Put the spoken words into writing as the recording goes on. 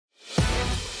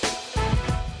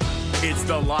It's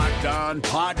the Locked On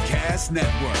Podcast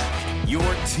Network, your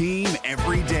team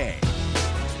every day.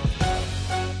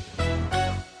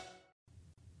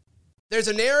 There's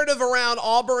a narrative around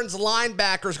Auburn's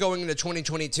linebackers going into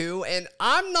 2022, and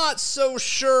I'm not so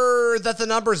sure that the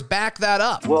numbers back that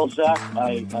up. Well, Zach,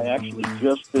 I actually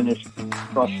just finished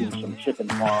crushing some chicken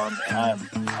farm, and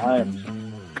I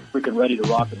am freaking ready to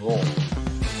rock and roll.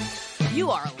 You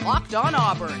are Locked On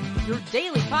Auburn, your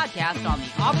daily podcast on the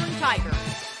Auburn Tigers.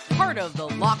 Part of the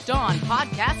Locked On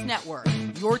Podcast Network,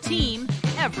 your team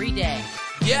every day.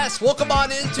 Yes, welcome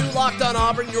on into Locked On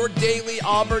Auburn, your daily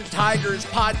Auburn Tigers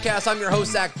podcast. I'm your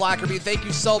host, Zach Blackerby. Thank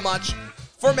you so much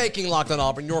for making Locked On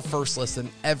Auburn your first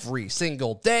listen every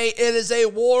single day. It is a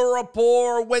War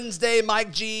Report Wednesday.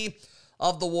 Mike G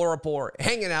of the War Report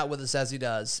hanging out with us as he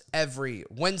does every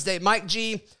Wednesday. Mike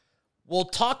G, we'll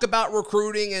talk about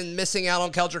recruiting and missing out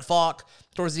on Keldrick Falk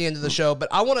towards the end of the show, but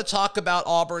I want to talk about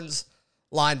Auburn's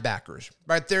linebackers.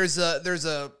 Right? There's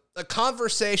a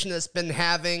conversation that's been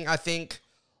having, I think,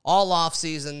 all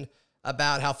offseason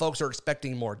about how folks are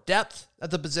expecting more depth at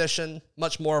the position,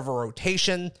 much more of a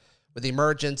rotation with the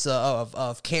emergence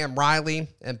of Cam Riley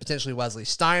and potentially Wesley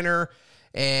Steiner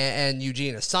and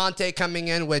Eugene Asante coming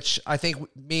in, which I think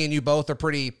me and you both are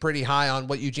pretty high on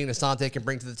what Eugene Asante can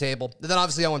bring to the table. And then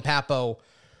obviously Owen Papo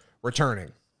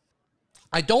returning.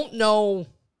 I don't know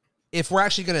if we're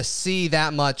actually going to see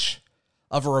that much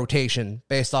of a rotation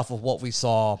based off of what we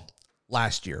saw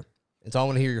last year. And so I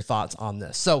want to hear your thoughts on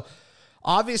this. So,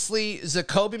 obviously,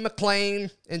 Zakoby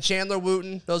McClain and Chandler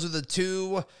Wooten, those are the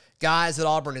two guys that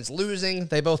Auburn is losing.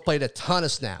 They both played a ton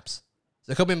of snaps.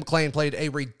 Zakoby McClain played a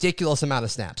ridiculous amount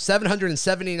of snaps,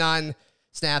 779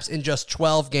 snaps in just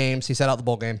 12 games. He sat out the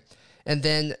bowl game. And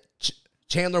then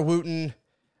Chandler Wooten,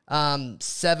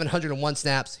 701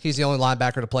 snaps. He's the only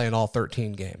linebacker to play in all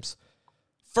 13 games.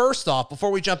 First off,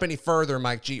 before we jump any further,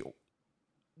 Mike G,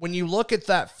 when you look at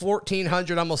that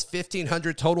 1,400, almost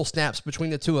 1,500 total snaps between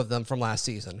the two of them from last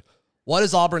season, what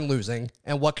is Auburn losing,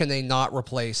 and what can they not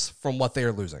replace from what they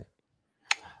are losing?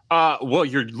 Well,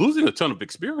 you're losing a ton of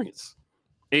experience,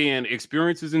 and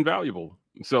experience is invaluable.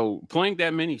 So playing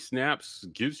that many snaps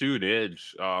gives you an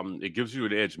edge. It gives you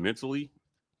an edge mentally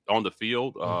on the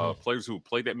field. Players who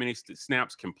play that many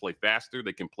snaps can play faster.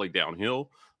 They can play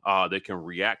downhill. They can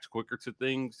react quicker to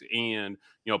things. And,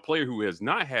 a player who has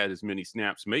not had as many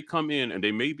snaps may come in and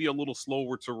they may be a little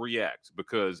slower to react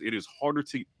because it is harder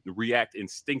to react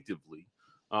instinctively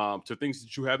to things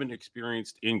that you haven't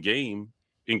experienced in game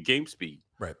speed.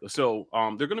 Right. So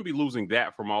they're going to be losing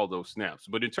that from all those snaps.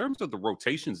 But in terms of the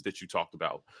rotations that you talked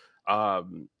about,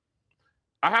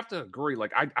 I have to agree.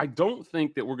 Like, I don't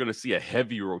think that we're going to see a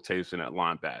heavy rotation at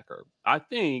linebacker. I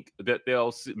think that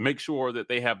they'll make sure that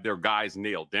they have their guys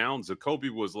nailed down.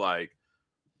 Zakoby was like,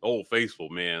 Old Faithful,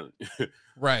 man.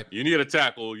 Right. You need a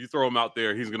tackle. You throw him out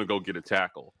there, he's going to go get a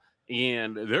tackle.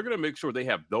 And they're going to make sure they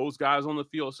have those guys on the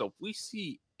field. So if we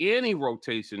see any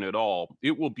rotation at all,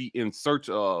 it will be in search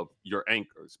of your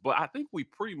anchors. But I think we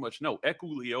pretty much know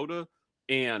Eku Leota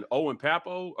and Owen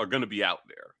Papo are going to be out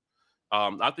there.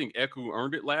 I think Eku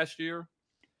earned it last year.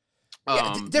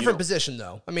 Yeah, different position,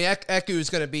 though. I mean, Eku is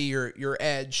going to be your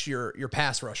edge, your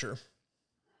pass rusher.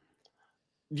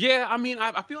 Yeah, I mean,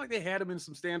 I feel like they had him in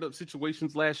some stand-up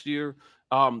situations last year.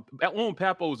 Owen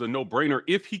Papo is a no-brainer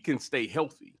if he can stay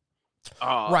healthy.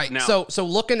 Right. Now, so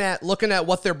looking at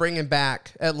what they're bringing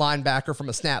back at linebacker from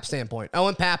a snap standpoint,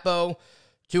 Owen Papo,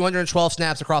 212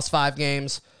 snaps across 5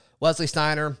 games. Wesley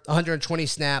Steiner, 120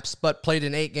 snaps, but played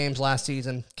in 8 games last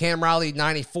season. Cam Riley,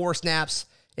 94 snaps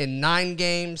in 9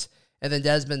 games. And then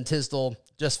Desmond Tisdale,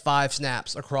 just 5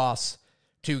 snaps across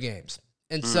 2 games.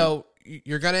 And so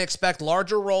you're going to expect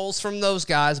larger roles from those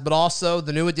guys, but also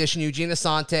the new addition, Eugene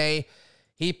Asante.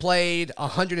 He played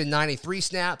 193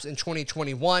 snaps in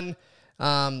 2021,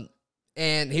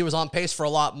 and he was on pace for a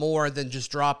lot more than just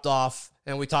dropped off.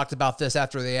 And we talked about this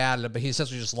after they added it, but he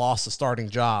essentially just lost the starting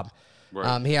job.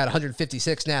 Right. He had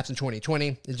 156 snaps in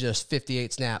 2020 and just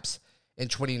 58 snaps in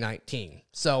 2019.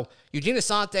 So Eugene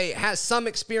Asante has some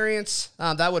experience.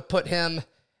 That would put him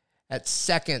at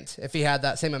second if he had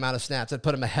that same amount of snaps. That'd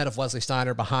put him ahead of Wesley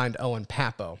Steiner behind Owen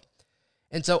Papo.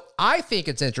 And so I think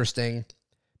it's interesting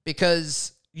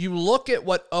because you look at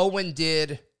what Owen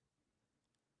did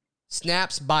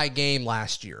snaps by game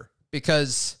last year,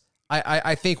 because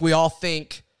I think we all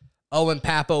think Owen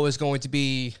Papo is going to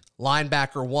be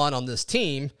linebacker 1 on this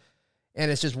team, and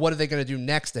it's just what are they going to do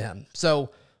next to him? So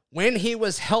when he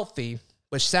was healthy,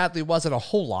 which sadly wasn't a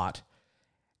whole lot,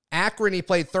 Akron, he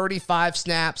played 35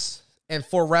 snaps, and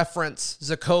for reference,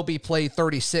 Zakoby played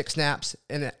 36 snaps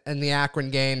in the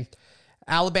Akron game.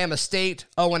 Alabama State,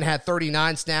 Owen had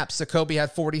 39 snaps. Jacoby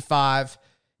had 45.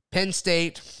 Penn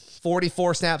State,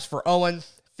 44 snaps for Owen,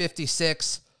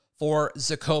 56 for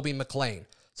Jacoby McClain.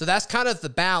 So that's kind of the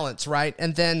balance, right?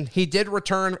 And then he did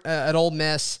return at Ole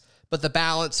Miss, but the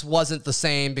balance wasn't the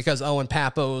same because Owen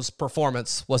Papo's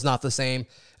performance was not the same.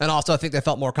 And also, I think they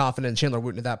felt more confident in Chandler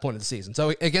Wooten at that point of the season.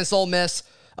 So against Ole Miss,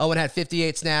 Owen had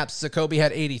 58 snaps. Jacoby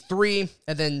had 83.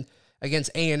 And then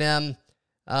against A&M,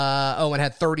 Owen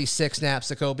had 36 snaps.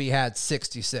 Jacoby had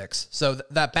 66. So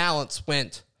that balance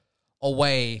went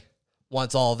away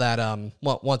once all that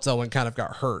once Owen kind of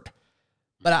got hurt.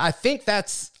 But I think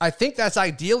that's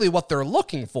ideally what they're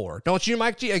looking for, don't you,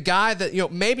 Mike G? A guy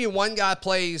that, maybe one guy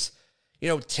plays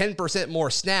 10%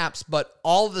 more snaps, but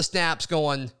all of the snaps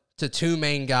going to two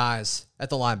main guys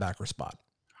at the linebacker spot.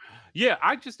 Yeah,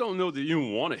 I just don't know that you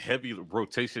want a heavy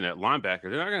rotation at linebacker.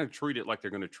 They're not going to treat it like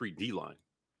they're going to treat D-line.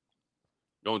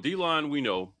 On D-line, we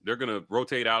know they're going to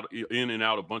rotate out in and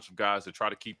out a bunch of guys to try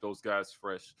to keep those guys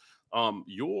fresh.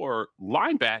 Your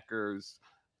linebackers,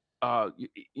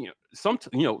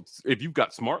 if you've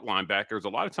got smart linebackers, a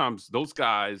lot of times those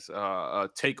guys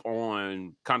take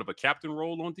on kind of a captain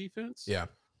role on defense. Yeah.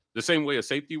 The same way a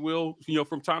safety will,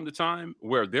 from time to time,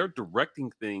 where they're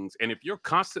directing things. And if you're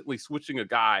constantly switching a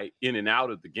guy in and out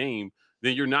of the game,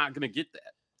 then you're not going to get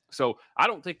that. So I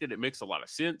don't think that it makes a lot of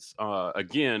sense.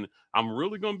 Again, I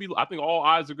think all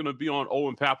eyes are going to be on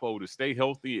Owen Papo to stay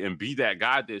healthy and be that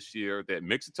guy this year that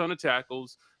makes a ton of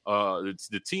tackles.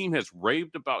 The team has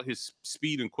raved about his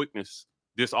speed and quickness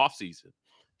this offseason.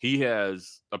 He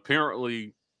has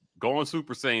apparently gone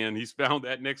Super Saiyan. He's found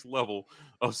that next level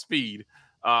of speed.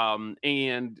 If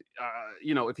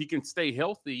he can stay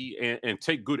healthy and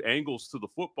take good angles to the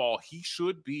football, he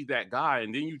should be that guy.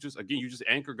 And then you just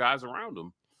anchor guys around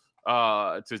him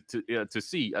to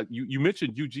see. You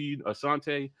mentioned Eugene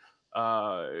Asante.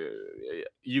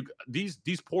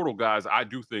 These portal guys, I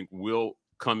do think will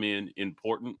come in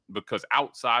important because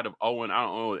outside of Owen, I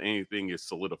don't know if anything is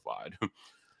solidified.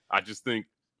 I just think,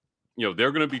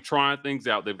 they're going to be trying things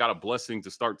out. They've got a blessing to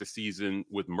start the season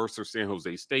with Mercer San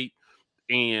Jose State.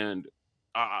 And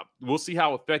we'll see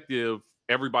how effective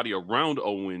everybody around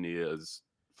Owen is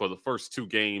for the first two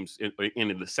games and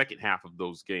in the second half of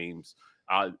those games.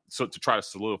 So to try to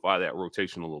solidify that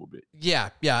rotation a little bit. Yeah.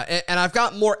 And I've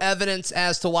got more evidence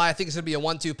as to why I think it's going to be a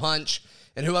 1-2 punch.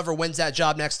 And whoever wins that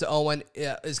job next to Owen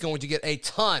is going to get a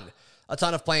ton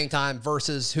of playing time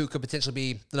versus who could potentially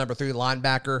be the number 3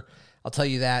 linebacker. I'll tell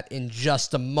you that in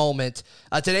just a moment.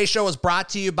 Today's show is brought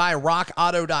to you by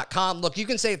rockauto.com. Look, you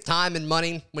can save time and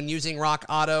money when using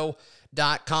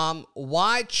rockauto.com.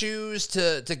 Why choose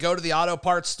to go to the auto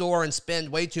parts store and spend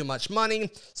way too much money,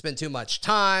 spend too much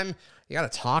time? You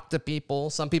got to talk to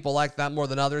people. Some people like that more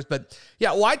than others. But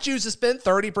yeah, why choose to spend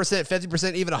 30%,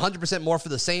 50%, even 100% more for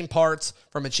the same parts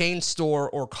from a chain store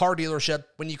or car dealership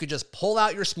when you could just pull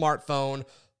out your smartphone,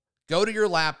 go to your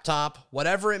laptop,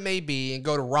 whatever it may be, and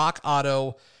go to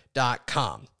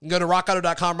rockauto.com. You can go to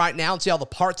rockauto.com right now and see all the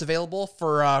parts available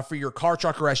for your car,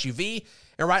 truck, or SUV.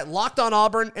 And write Locked on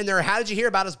Auburn in their How Did You Hear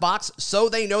About Us box so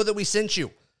they know that we sent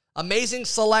you. Amazing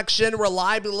selection,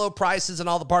 reliably low prices, and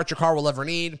all the parts your car will ever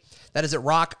need. That is at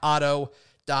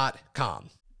rockauto.com.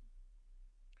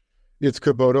 It's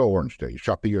Kubota Orange Day.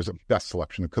 Shop the year's best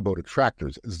selection of Kubota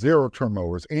tractors, zero-turn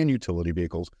mowers, and utility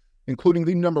vehicles, including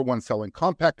the #1 selling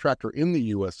compact tractor in the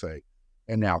USA.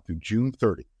 And now through June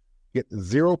 30, get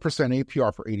 0%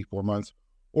 APR for 84 months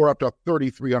or up to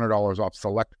 $3,300 off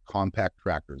select compact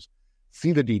tractors.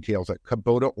 See the details at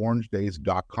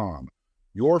KubotaOrangeDays.com.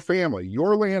 Your family,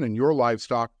 your land, and your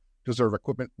livestock deserve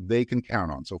equipment they can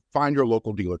count on. So find your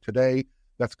local dealer today.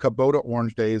 That's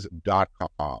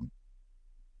KubotaOrangeDays.com.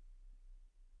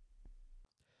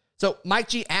 So, Mike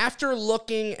G, after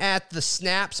looking at the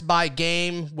snaps by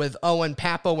game with Owen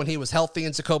Papo when he was healthy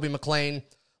and Jacoby McClain,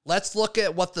 let's look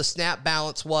at what the snap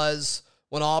balance was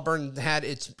when Auburn had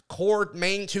its core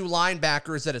main 2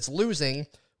 linebackers that it's losing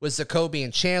with Jacoby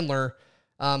and Chandler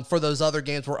for those other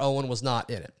games where Owen was not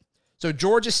in it. So,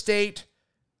 Georgia State,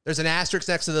 there's an asterisk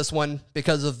next to this one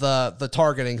because of the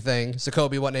targeting thing.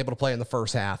 Jacoby wasn't able to play in the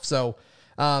first half. So,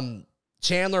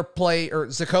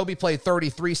 Jacoby played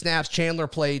 33 snaps. Chandler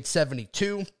played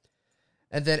 72.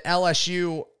 And then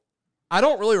LSU, I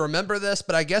don't really remember this,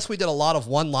 but I guess we did a lot of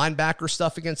one linebacker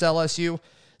stuff against LSU.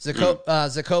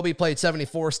 Jacoby played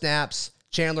 74 snaps.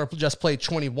 Chandler just played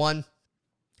 21.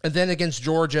 And then against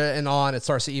Georgia and on, it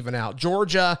starts to even out.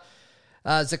 Georgia,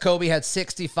 Jacoby had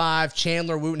 65.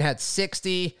 Chandler Wooten had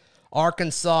 60.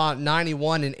 Arkansas,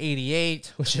 91 and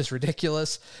 88, which is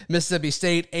ridiculous. Mississippi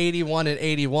State, 81 and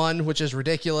 81, which is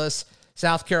ridiculous.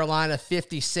 South Carolina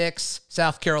 56,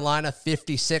 South Carolina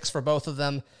 56 for both of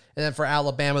them. And then for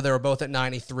Alabama, they were both at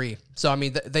 93. So, I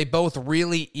mean, they both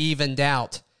really evened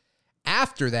out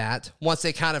after that once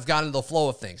they kind of got into the flow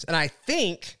of things. And I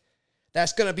think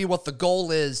that's going to be what the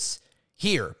goal is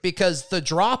here, because the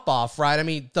drop-off, right? I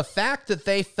mean, the fact that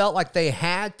they felt like they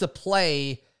had to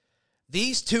play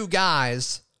these two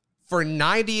guys for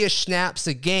 90-ish snaps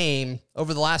a game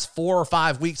over the last 4 or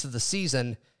 5 weeks of the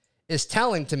season is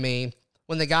telling to me,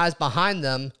 when the guys behind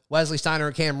them, Wesley Steiner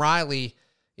and Cam Riley,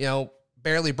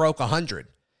 barely broke 100.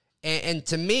 And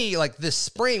to me, like this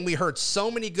spring, we heard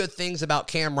so many good things about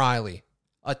Cam Riley,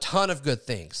 a ton of good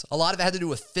things. A lot of it had to do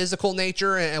with physical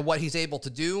nature and what he's able to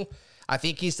do. I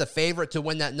think he's the favorite to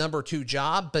win that number 2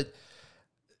 job. But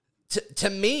to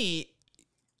me,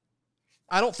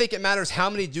 I don't think it matters how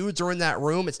many dudes are in that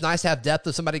room. It's nice to have depth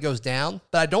if somebody goes down,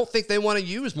 but I don't think they want to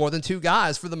use more than 2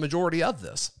 guys for the majority of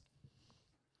this.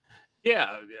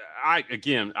 Yeah, I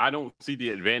don't see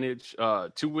the advantage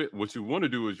to it. What you want to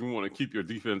do is you want to keep your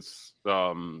defense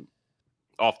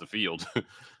off the field,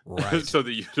 right? So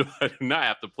that you do not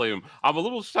have to play them. I'm a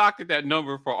little shocked at that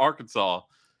number for Arkansas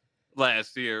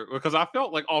last year, because I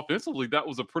felt like offensively that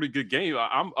was a pretty good game.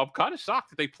 I'm kind of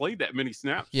shocked that they played that many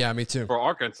snaps. Yeah, me too. For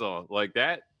Arkansas, like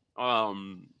that.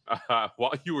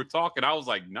 While you were talking, I was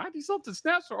like 90-something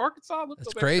snaps for Arkansas.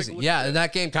 That's crazy. Yeah, and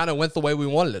that game kind of went the way we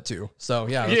wanted it to. So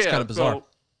yeah, it's kind of bizarre.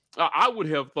 So, I would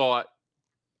have thought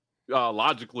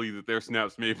logically that their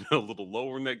snaps may have been a little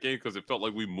lower in that game, because it felt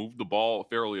like we moved the ball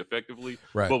fairly effectively.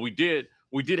 Right. But we did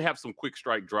have some quick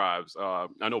strike drives. I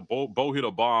know Bo hit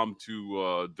a bomb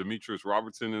to Demetrius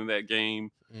Robertson in that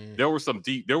game. There were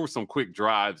some quick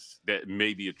drives that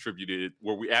may be attributed,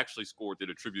 where we actually scored, that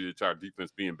attributed to our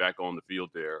defense being back on the field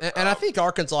there. And I think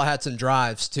Arkansas had some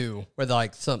drives too, where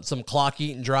like some clock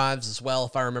eating drives as well,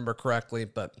 if I remember correctly.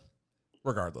 But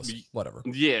regardless, whatever.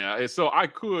 Yeah, so I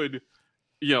could,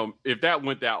 if that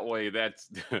went that way, that's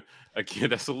again,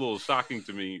 that's a little shocking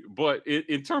to me. But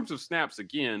in terms of snaps,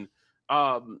 again,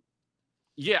 I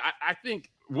think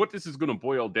what this is going to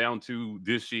boil down to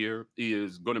this year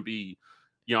is going to be,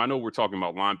 I know we're talking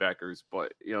about linebackers,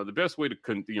 but the best way to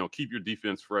keep your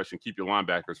defense fresh and keep your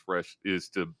linebackers fresh is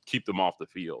to keep them off the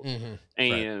field. Mm-hmm.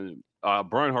 And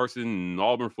Brian Harsin and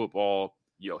Auburn football,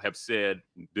 have said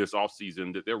this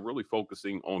offseason that they're really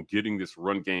focusing on getting this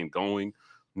run game going,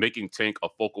 making Tank a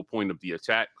focal point of the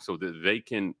attack so that they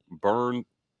can burn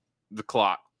the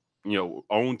clock,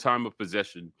 own time of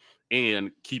possession, and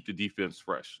keep the defense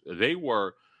fresh.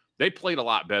 They played a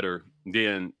lot better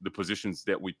than the positions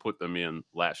that we put them in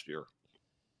last year.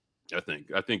 I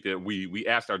think that we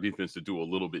asked our defense to do a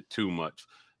little bit too much,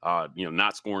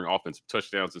 not scoring offensive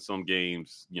touchdowns in some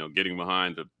games, getting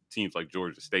behind the teams like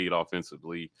Georgia State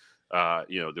offensively.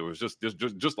 There was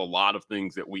just a lot of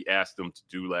things that we asked them to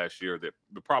do last year that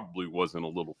probably wasn't a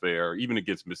little fair, even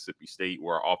against Mississippi State,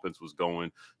 where our offense was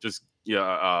going.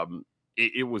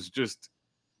 It was just,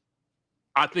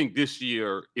 I think this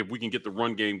year, if we can get the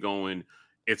run game going,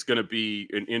 it's going to be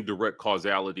an indirect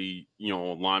causality,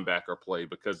 on linebacker play,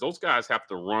 because those guys have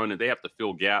to run and they have to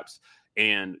fill gaps.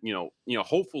 And,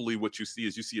 hopefully what you see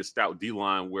is a stout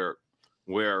D-line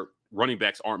where running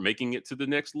backs aren't making it to the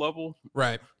next level.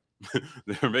 Right.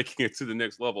 They're making it to the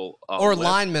next level. Or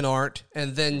linemen aren't,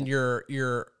 and then your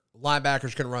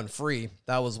linebackers can run free.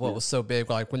 That was what was so big.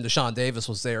 Like when Deshaun Davis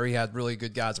was there, he had really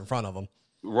good guys in front of him.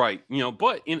 Right.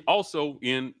 But in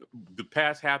the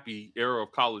pass happy era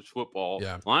of college football,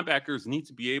 linebackers need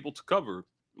to be able to cover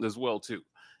as well too.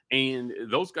 And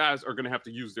those guys are going to have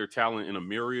to use their talent in a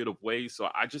myriad of ways. So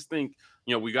I just think,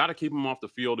 we got to keep them off the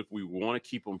field if we want to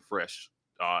keep them fresh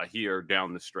here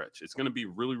down the stretch. It's going to be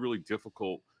really, really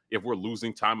difficult if we're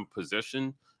losing time of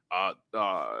possession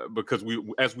because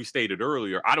as we stated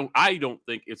earlier, I don't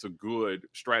think it's a good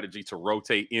strategy to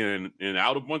rotate in and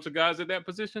out a bunch of guys at that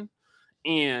position.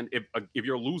 And if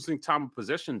you're losing time of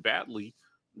possession badly,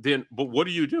 but what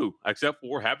do you do except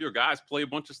for have your guys play a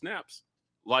bunch of snaps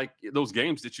like those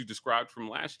games that you described from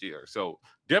last year? So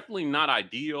definitely not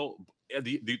ideal.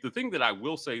 The thing that I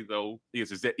will say, though, is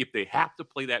that if they have to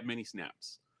play that many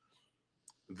snaps,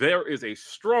 there is a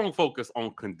strong focus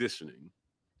on conditioning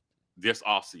this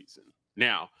offseason.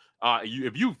 Now,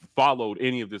 if you've followed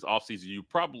any of this offseason, you've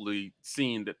probably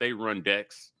seen that they run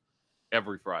decks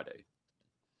every Friday.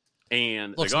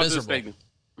 And looks they go to miserable. the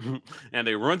stadium, and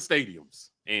they run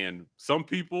stadiums. And some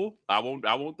people, I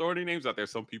won't throw any names out there.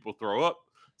 Some people throw up,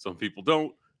 some people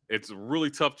don't. It's a really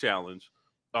tough challenge.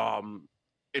 And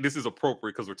this is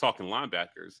appropriate because we're talking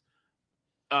linebackers.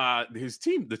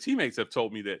 The teammates have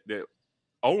told me that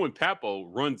Owen Papo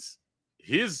runs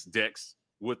his decks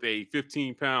with a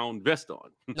 15-pound vest on.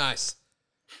 Nice.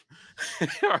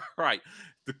 All right.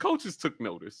 The coaches took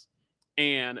notice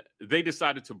and they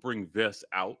decided to bring vests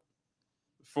out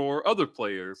for other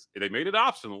players. They made it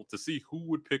optional to see who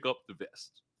would pick up the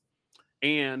vest.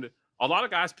 And a lot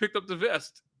of guys picked up the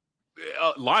vest.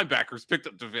 Linebackers picked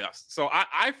up the vest. So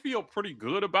I feel pretty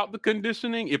good about the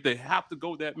conditioning. If they have to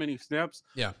go that many snaps,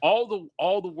 all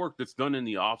the work that's done in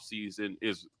the offseason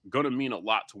is going to mean a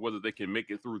lot to whether they can make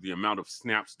it through the amount of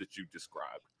snaps that you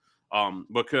described.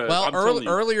 Because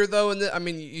earlier though,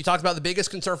 you talked about the biggest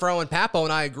concern for Owen Papo,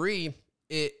 and I agree,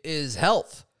 it is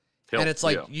health. And it's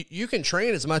like you can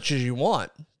train as much as you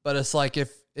want, but it's like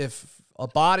if a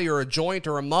body or a joint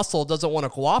or a muscle doesn't want to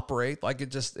cooperate, like it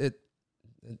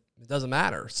doesn't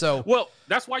matter. So, well,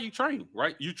 that's why you train,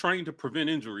 right? You train to prevent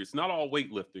injury. It's not all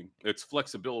weightlifting. It's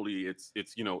flexibility. It's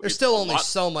there's still only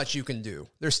so much you can do.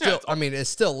 There's still, it's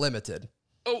still limited.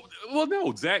 Oh, well,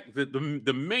 no, Zach,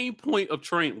 the main point of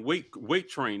weight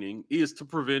training is to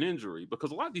prevent injury,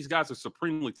 because a lot of these guys are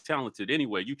supremely talented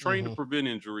anyway. You train to prevent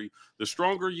injury. The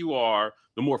stronger you are,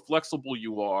 the more flexible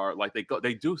you are. Like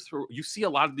you see a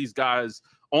lot of these guys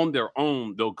on their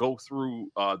own, they'll go through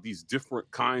these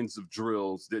different kinds of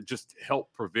drills that just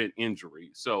help prevent injury.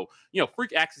 So,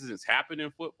 freak accidents happen in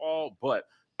football, but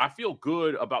I feel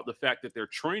good about the fact that they're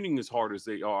training as hard as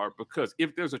they are, because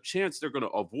if there's a chance they're going to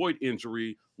avoid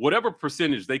injury, whatever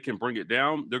percentage they can bring it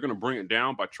down, they're going to bring it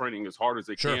down by training as hard as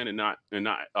they can and not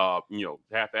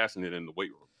half-assing it in the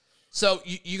weight room. So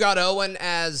you got Owen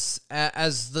as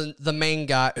the main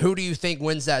guy. Who do you think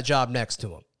wins that job next to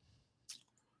him?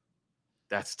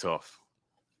 That's tough.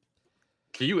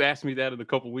 Can you ask me that in a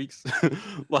couple weeks?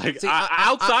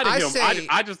 Outside of him,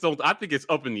 I just don't. I think it's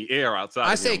up in the air outside.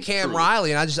 I say Cam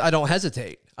Riley, and I don't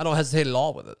hesitate. I don't hesitate at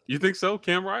all with it. You think so,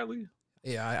 Cam Riley?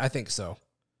 Yeah, I think so.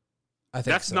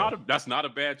 That's not a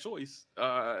bad choice.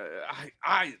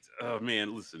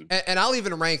 Man, listen. And I'll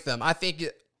even rank them. I think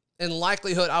in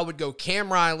likelihood, I would go Cam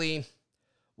Riley,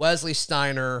 Wesley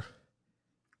Steiner,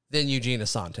 then Eugene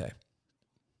Asante.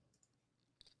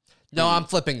 No, I'm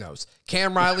flipping those.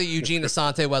 Cam Riley, Eugene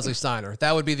Asante, Wesley Steiner.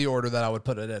 That would be the order that I would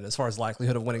put it in as far as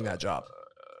likelihood of winning that job.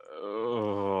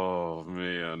 Oh,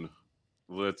 man.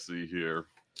 Let's see here.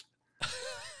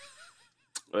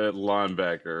 At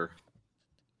linebacker.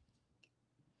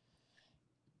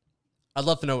 I'd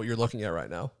love to know what you're looking at right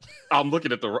now. I'm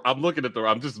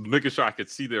just making sure I could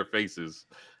see their faces.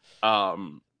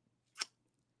 I'm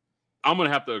going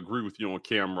to have to agree with you on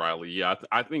Cam Riley. Yeah,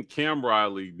 I think Cam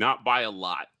Riley, not by a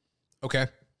lot. Okay.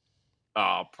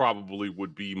 Probably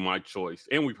would be my choice.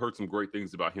 And we've heard some great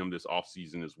things about him this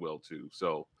offseason as well, too.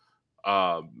 So,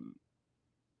 I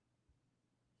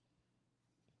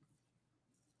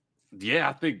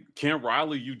think Cam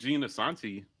Riley, Eugene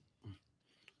Asante.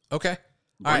 Okay.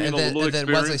 All right, and then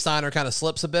Wesley Steiner kind of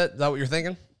slips a bit. Is that what you're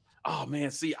thinking? Oh,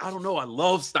 man. See, I don't know. I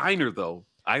love Steiner, though.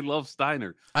 I love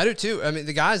Steiner. I do, too. I mean,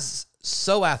 the guy's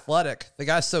so athletic. The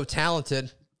guy's so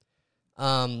talented.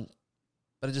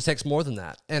 But it just takes more than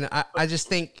that. And I just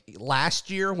think last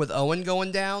year with Owen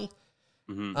going down,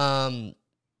 I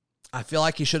feel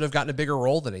like he should have gotten a bigger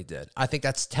role than he did. I think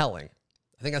that's telling.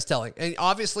 And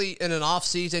obviously in an off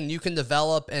season, you can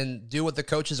develop and do what the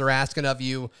coaches are asking of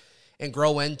you and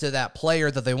grow into that player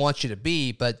that they want you to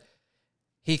be. But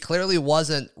he clearly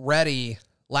wasn't ready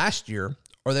last year,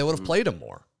 or they would have played him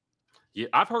more. Yeah,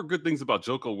 I've heard good things about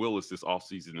Joko Willis this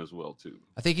offseason as well, too.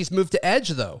 I think he's moved to edge,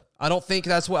 though. I don't think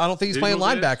he's playing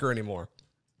linebacker anymore.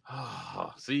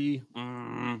 See,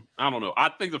 I don't know. I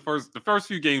think the first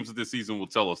few games of this season will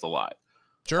tell us a lot.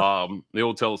 Sure. They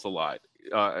will tell us a lot.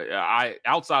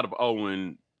 Outside of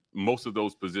Owen, most of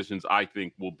those positions I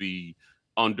think will be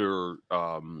under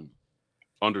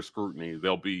scrutiny.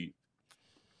 They'll be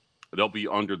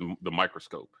under the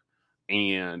microscope.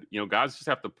 And, guys just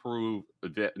have to prove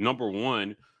that, number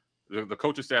one, the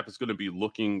coaching staff is going to be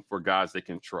looking for guys they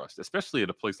can trust, especially at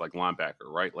a place like linebacker,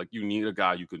 right? Like, you need a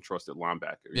guy you can trust at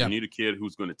linebacker. Yeah. You need a kid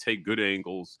who's going to take good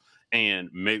angles and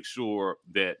make sure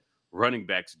that running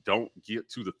backs don't get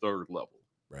to the third level.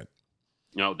 Right.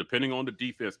 Depending on the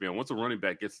defense, man, once a running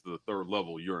back gets to the third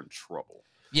level, you're in trouble.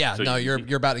 Yeah, so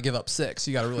you're about to give up 6.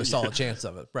 You got a really solid chance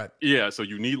of it. Right. Yeah, so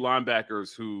you need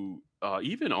linebackers who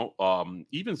even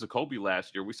Zacoby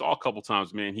last year, we saw a couple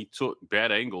times, man, he took bad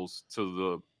angles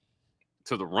to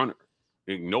the runner.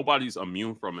 And nobody's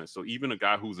immune from it. So even a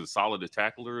guy who's as solid a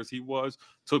tackler as he was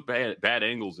took bad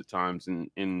angles at times.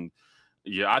 And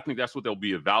I think that's what they'll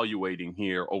be evaluating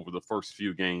here over the first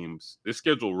few games. This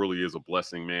schedule really is a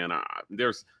blessing, man.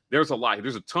 There's a lot.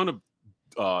 There's a ton of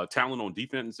talent on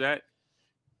defense, Zach.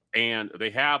 And they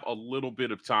have a little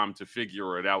bit of time to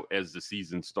figure it out as the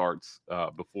season starts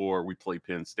before we play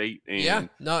Penn State. And,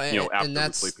 and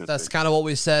that's kind of what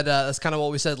we said. That's kind of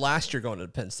what we said last year going to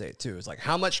Penn State too. It's like,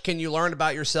 how much can you learn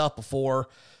about yourself before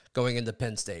going into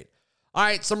Penn State? All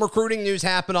right, some recruiting news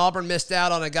happened. Auburn missed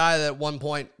out on a guy that at one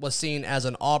point was seen as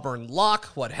an Auburn lock.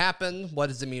 What happened? What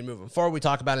does it mean moving forward? We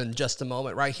talk about it in just a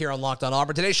moment right here on Locked on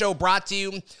Auburn. Today's show brought to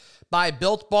you by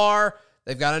Built Bar.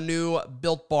 They've got a new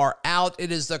Built Bar out.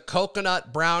 It is the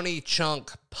Coconut Brownie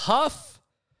Chunk Puff.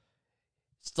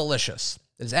 It's delicious.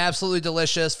 It is absolutely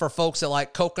delicious for folks that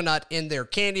like coconut in their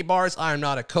candy bars. I am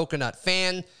not a coconut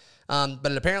fan,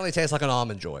 but it apparently tastes like an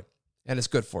Almond Joy, and it's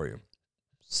good for you.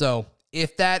 So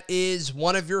if that is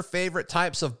one of your favorite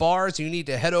types of bars, you need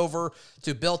to head over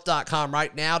to Built.com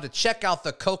right now to check out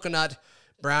the Coconut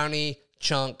Brownie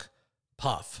Chunk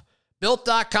Puff.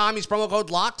 Built.com, use promo code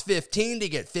LOCKED15 to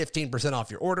get 15% off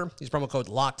your order. Use promo code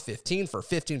LOCKED15 for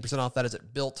 15% off. That is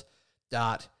at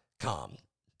Built.com.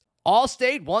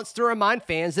 Allstate wants to remind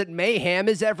fans that mayhem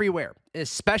is everywhere,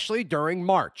 especially during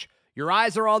March. Your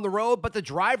eyes are on the road, but the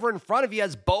driver in front of you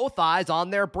has both eyes on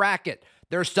their bracket.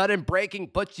 Their sudden braking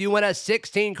puts you in a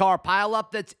 16-car pileup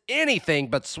that's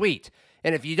anything but sweet.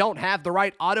 And if you don't have the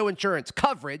right auto insurance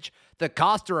coverage, the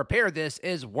cost to repair this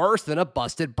is worse than a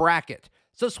busted bracket.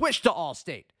 So switch to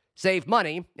Allstate, save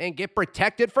money, and get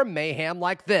protected from mayhem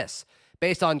like this.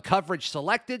 Based on coverage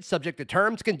selected, subject to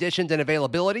terms, conditions, and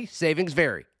availability, savings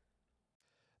vary.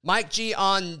 Mike G,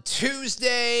 on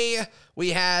Tuesday, we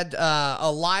had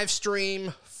a live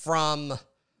stream from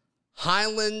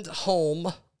Highland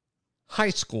Home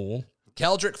High School.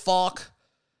 Keldrick Falk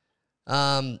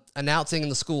announcing in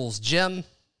the school's gym.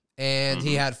 And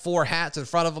he had 4 hats in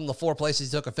front of him, the 4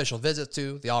 places he took official visits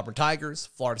to: the Auburn Tigers,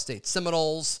 Florida State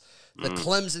Seminoles, the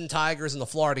Clemson Tigers, and the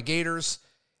Florida Gators.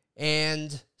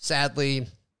 And sadly,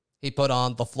 he put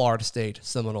on the Florida State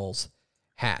Seminoles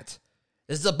hat.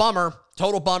 This is a bummer,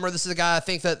 total bummer. This is a guy I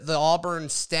think that the Auburn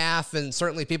staff and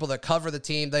certainly people that cover the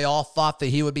team, they all thought that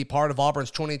he would be part of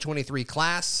Auburn's 2023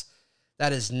 class.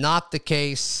 That is not the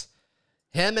case.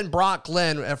 Him and Brock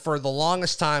Glenn, for the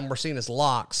longest time, were seen as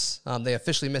locks. They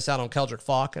officially missed out on Keldrick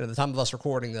Falk, and at the time of us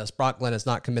recording this, Brock Glenn has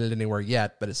not committed anywhere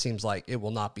yet, but it seems like it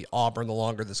will not be Auburn the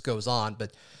longer this goes on.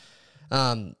 But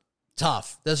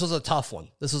tough. This was a tough one.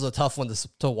 This was a tough one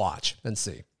to watch and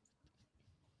see.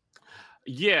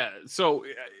 Yeah, so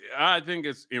I think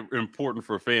it's important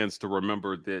for fans to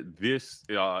remember that this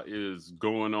is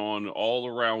going on all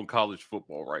around college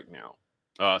football right now.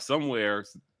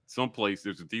 Someplace,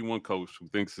 there's a D1 coach who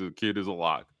thinks the kid is a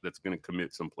lock that's going to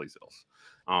commit someplace else.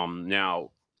 Now,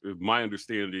 my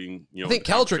understanding, I think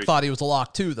Keldrick thought he was a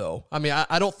lock too, though. I mean,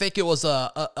 I don't think it was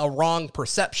a wrong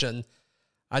perception.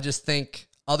 I just think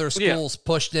other schools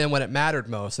pushed in when it mattered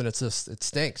most, and it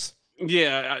stinks.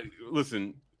 Yeah,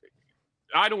 listen,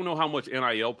 I don't know how much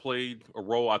NIL played a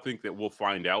role. I think that we'll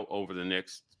find out over the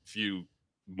next few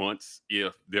months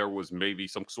if there was maybe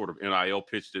some sort of NIL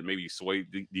pitch that maybe swayed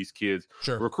these kids.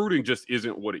 Sure. Recruiting just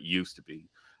isn't what it used to be.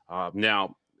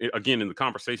 Now, again, in the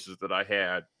conversations that I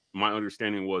had, my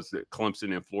understanding was that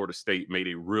Clemson and Florida State made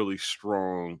a really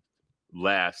strong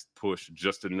last push,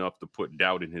 just enough to put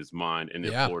doubt in his mind, and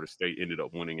then Florida State ended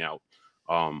up winning out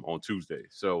on Tuesday.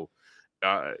 So,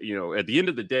 at the end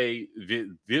of the day,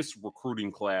 this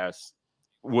recruiting class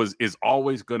is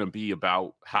always going to be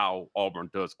about how Auburn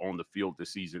does on the field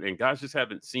this season, and guys just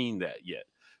haven't seen that yet.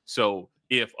 So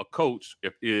if a coach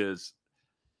is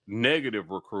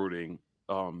negative recruiting,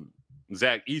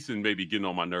 Zach Eason may be getting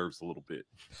on my nerves a little bit.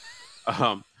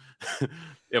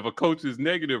 If a coach is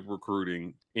negative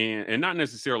recruiting and not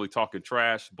necessarily talking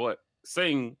trash, but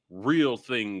saying real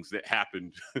things that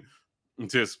happened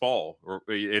this fall,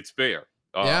 it's fair.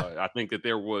 I think that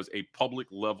there was a public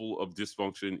level of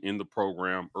dysfunction in the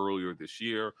program earlier this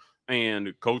year,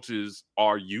 and coaches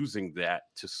are using that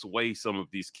to sway some of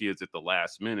these kids at the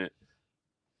last minute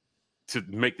to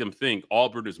make them think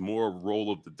Auburn is more a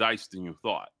roll of the dice than you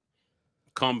thought.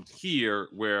 Come here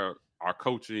where our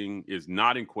coaching is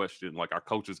not in question, like our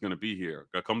coach is going to be here.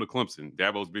 Come to Clemson.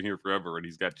 Dabo's been here forever, and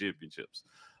he's got championships.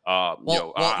 I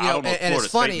don't know, and it's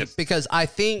funny because I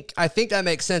think that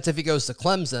makes sense if he goes to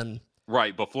Clemson.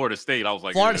 Right, but Florida State, I was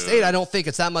like, Florida State, I don't think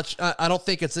it's that much. I don't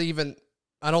think it's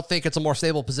a more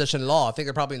stable position at all. I think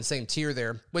they're probably in the same tier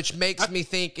there, which makes me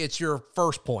think it's your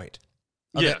first point.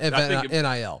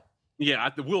 NIL. Yeah,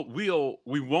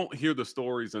 we won't hear the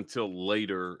stories until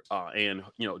later, and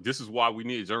this is why we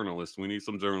need journalists. We need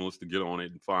some journalists to get on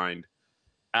it and find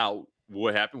out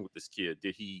what happened with this kid.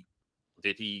 Did he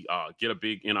get a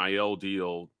big NIL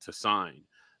deal to sign?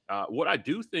 What I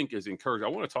do think is encouraging, I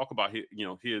want to talk about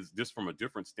his just from a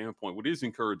different standpoint. What is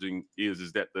encouraging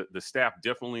is that the staff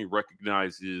definitely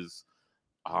recognizes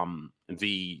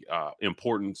the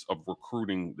importance of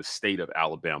recruiting the state of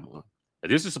Alabama.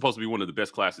 And this is supposed to be one of the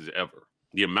best classes ever.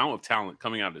 The amount of talent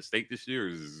coming out of the state this year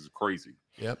is crazy.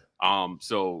 Yep.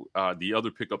 So the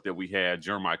other pickup that we had,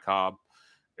 Jeremiah Cobb,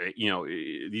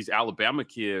 these Alabama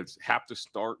kids have to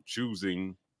start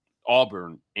choosing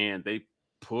Auburn, and they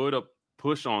put a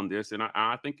push on this, and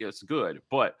I think it's good.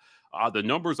 But the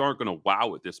numbers aren't going to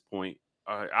wow at this point.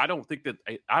 I don't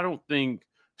think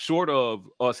short of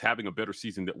us having a better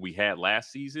season that we had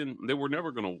last season, they were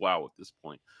never going to wow at this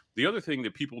point. The other thing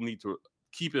that people need to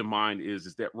keep in mind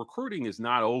is that recruiting is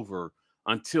not over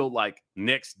until like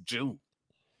next June.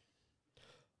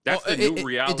 That's the new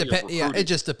reality. It depends. Yeah, it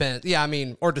just depends. Yeah, I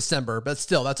mean, or December, but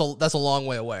still, that's a long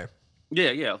way away.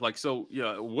 Yeah. Like, so,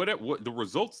 what the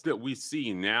results that we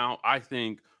see now, I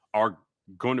think, are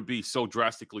going to be so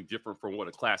drastically different from what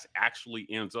a class actually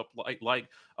ends up like.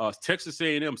 Texas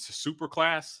A&M's super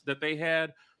class that they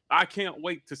had, I can't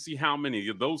wait to see how many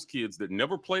of those kids that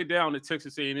never played down at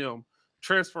Texas A&M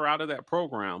transfer out of that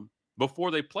program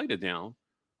before they played it down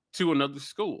to another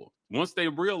school. Once they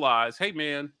realize, hey,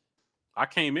 man, I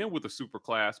came in with a super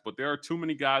class, but there are too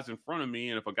many guys in front of me.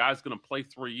 And if a guy's going to play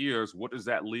 3 years, what does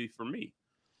that leave for me?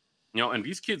 And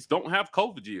these kids don't have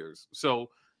COVID years. So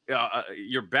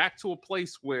you're back to a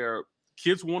place where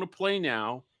kids want to play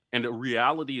now. And the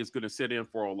reality is going to set in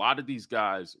for a lot of these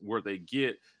guys where they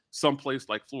get someplace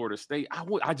like Florida State.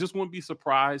 I just wouldn't be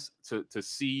surprised to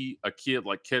see a kid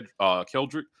like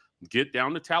Keldrick get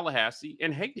down to Tallahassee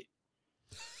and hate it.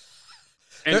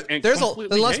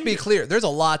 Let's be clear. There's a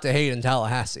lot to hate in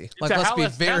Tallahassee. Let's be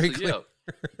very clear.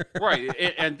 Yeah. Right.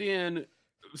 And then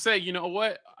say, you know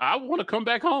what? I want to come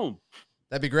back home.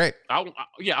 That'd be great. I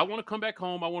want to come back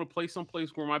home. I want to play someplace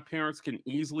where my parents can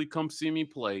easily come see me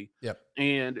play. Yep.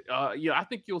 And I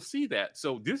think you'll see that.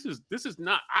 So this is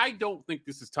not. I don't think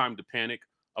this is time to panic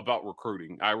about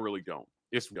recruiting. I really don't.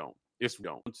 It's don't.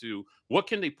 To what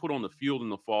can they put on the field in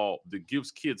the fall that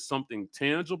gives kids something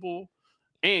tangible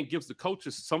and gives the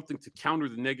coaches something to counter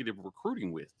the negative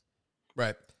recruiting with.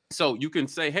 Right. So you can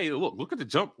say, hey, look at the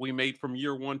jump we made from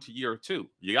year 1 to year 2.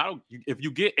 If you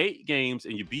get 8 games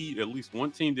and you beat at least one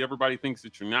team that everybody thinks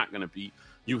that you're not going to beat,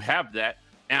 you have that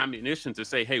ammunition to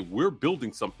say, hey, we're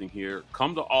building something here.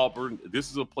 Come to Auburn.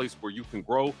 This is a place where you can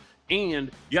grow.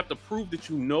 And you have to prove that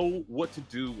you know what to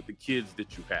do with the kids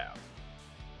that you have.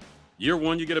 Year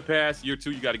 1, you get a pass. Year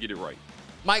 2, you got to get it right.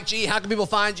 Mike G, how can people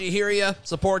find you, hear you,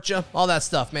 support you, all that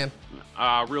stuff, man?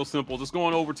 Real simple. Just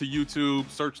going over to YouTube,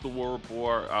 search The War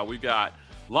Report. We got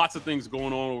lots of things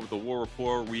going on over The War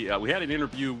Report. We had an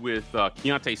interview with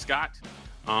Keontae Scott.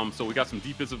 So we got some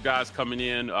defensive guys coming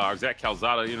in. Our Zach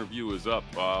Calzada interview is up.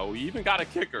 We even got a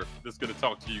kicker that's going to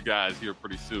talk to you guys here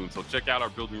pretty soon. So check out our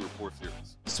Building Report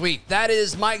series. Sweet. That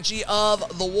is Mike G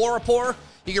of The War Report.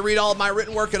 You can read all of my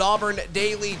written work at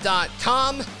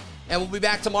auburndaily.com. And we'll be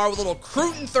back tomorrow with a little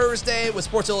Cruton Thursday with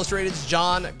Sports Illustrated's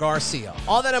John Garcia.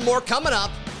 All that and more coming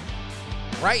up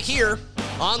right here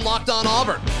on Locked On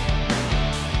Auburn.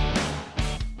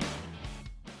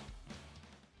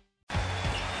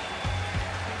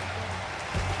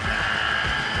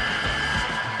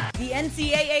 The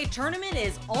NCAA tournament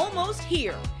is almost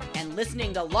here, and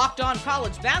listening to Locked On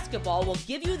College Basketball will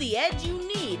give you the edge you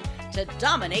need to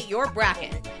dominate your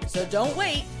bracket. So don't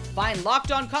wait. Find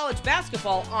Locked On College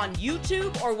Basketball on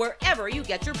YouTube or wherever you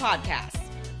get your podcasts.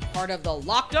 Part of the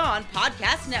Locked On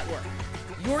Podcast Network.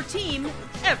 Your team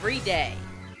every day.